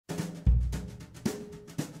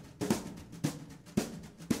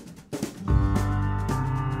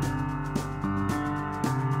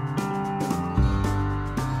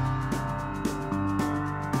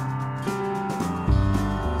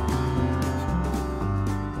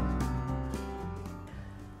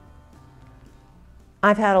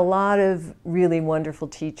I've had a lot of really wonderful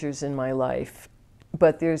teachers in my life,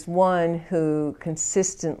 but there's one who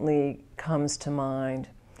consistently comes to mind.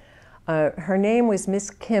 Her name was Miss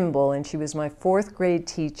Kimble, and she was my 4th grade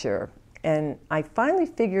teacher. And I finally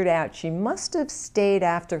figured out she must have stayed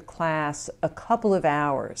after class a couple of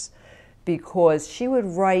hours, because she would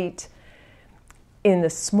write in the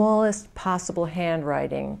smallest possible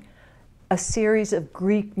handwriting a series of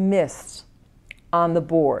Greek myths on the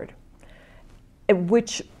board,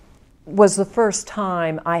 which was the first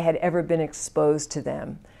time I had ever been exposed to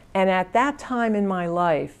them. And at that time in my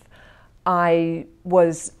life, I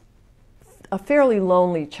was a fairly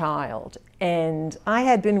lonely child. And I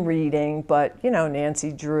had been reading, but, you know,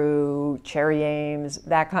 Nancy Drew, Cherry Ames,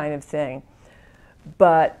 that kind of thing.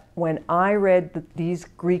 But when I read these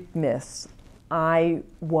Greek myths, I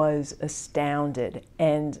was astounded.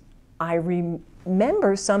 And I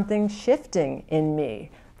remember something shifting in me,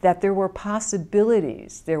 that there were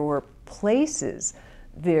possibilities, there were places,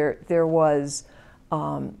 there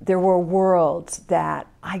were worlds that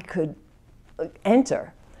I could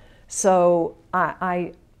enter. So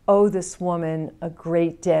I owe this woman a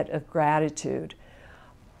great debt of gratitude.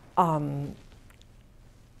 And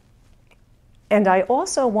I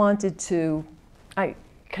also wanted to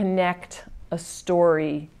connect a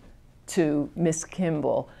story to Miss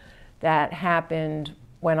Kimble that happened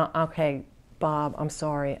when, okay, Bob, I'm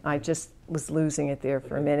sorry, I just was losing it there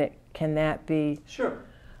for a minute. Can that be? Sure.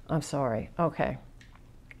 I'm sorry, okay.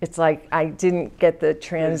 It's like I didn't get the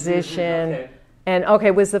transition. Okay. And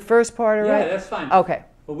okay, was the first part all right? Yeah, that's fine. Okay.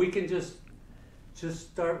 But we can just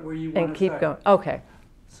start where you want And to keep start. going, okay.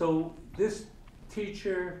 So this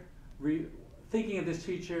teacher, thinking of this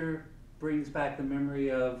teacher brings back the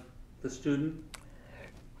memory of the student?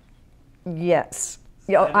 Yes.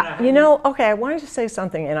 You know, okay, I wanted to say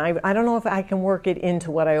something, and I don't know if I can work it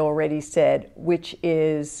into what I already said, which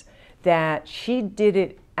is that she did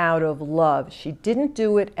it out of love. She didn't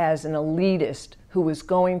do it as an elitist who was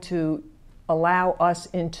going to allow us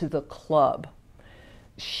into the club.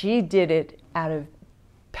 She did it out of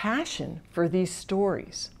passion for these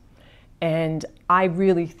stories. And I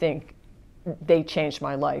really think they changed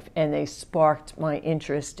my life, and they sparked my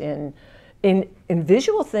interest in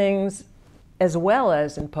visual things as well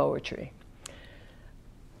as in poetry.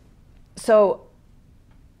 So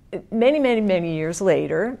many, many, many years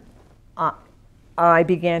later, I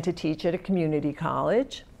began to teach at a community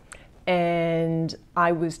college, and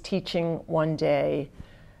I was teaching one day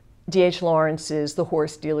D.H. Lawrence's The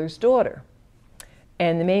Horse Dealer's Daughter.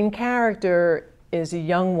 And the main character is a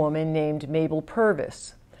young woman named Mabel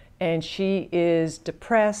Purvis, and she is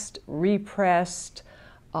depressed, repressed,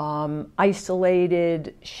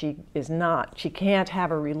 isolated. She can't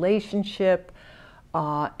have a relationship,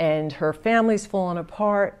 and her family's fallen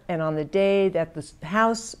apart. And on the day that the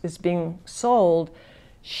house is being sold,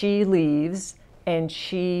 she leaves and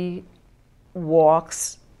she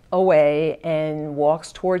walks away and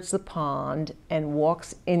walks towards the pond and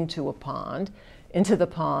walks into the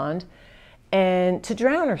pond, and to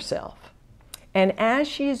drown herself. And as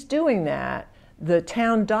she's doing that, the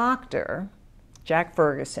town doctor, Jack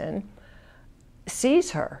Ferguson,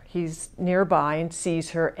 sees her. He's nearby and sees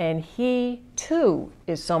her, and he too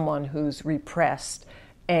is someone who's repressed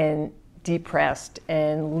and depressed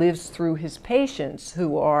and lives through his patients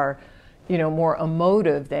who are, you know, more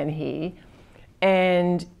emotive than he.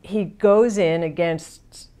 And he goes in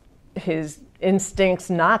against his instincts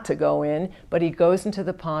not to go in, but he goes into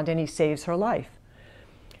the pond and he saves her life.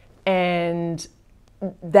 And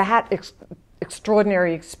that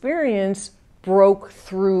extraordinary experience broke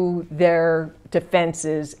through their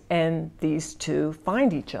defenses, and these two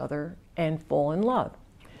find each other and fall in love.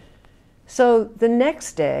 So the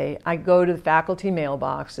next day, I go to the faculty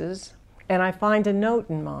mailboxes, and I find a note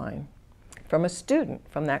in mine from a student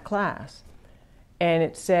from that class. And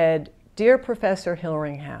it said, "Dear Professor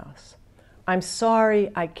Hillringhouse, I'm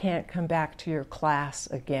sorry I can't come back to your class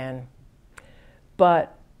again,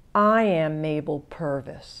 but I am Mabel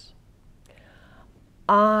Purvis.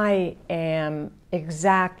 I am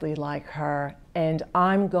exactly like her, and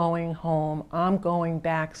I'm going home. I'm going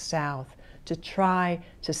back south to try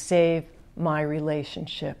to save my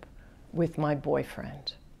relationship with my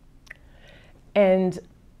boyfriend." And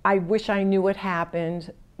I wish I knew what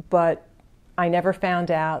happened, but I never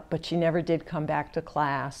found out, but she never did come back to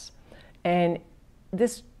class. And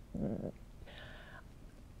this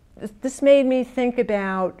made me think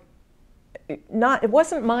about, it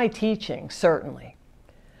wasn't my teaching, certainly,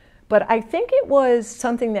 but I think it was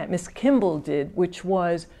something that Miss Kimble did, which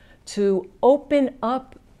was to open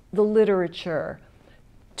up the literature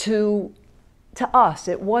to to us,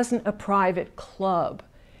 it wasn't a private club.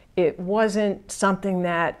 It wasn't something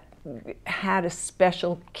that had a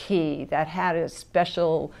special key, that had a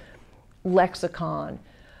special lexicon.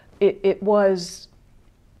 It was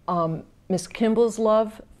Miss Kimble's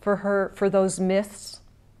love for those myths.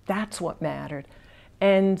 That's what mattered.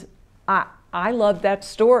 And I love that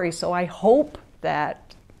story, so I hope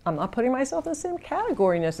that, I'm not putting myself in the same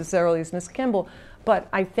category necessarily as Miss Kimble, but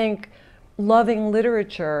I think loving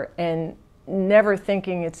literature and never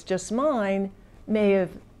thinking it's just mine may have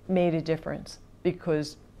made a difference,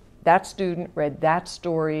 because that student read that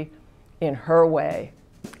story in her way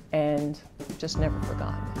and just never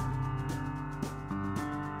forgotten it.